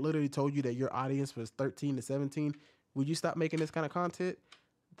analytics, and it literally told you that your audience was 13 to 17. Would you stop making this kind of content?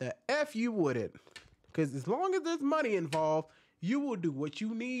 The F you wouldn't. Because as long as there's money involved, you will do what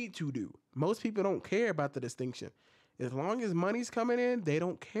you need to do. Most people don't care about the distinction. As long as money's coming in, they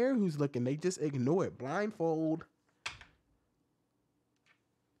don't care who's looking. They just ignore it. Blindfold.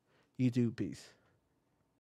 YouTube, peace.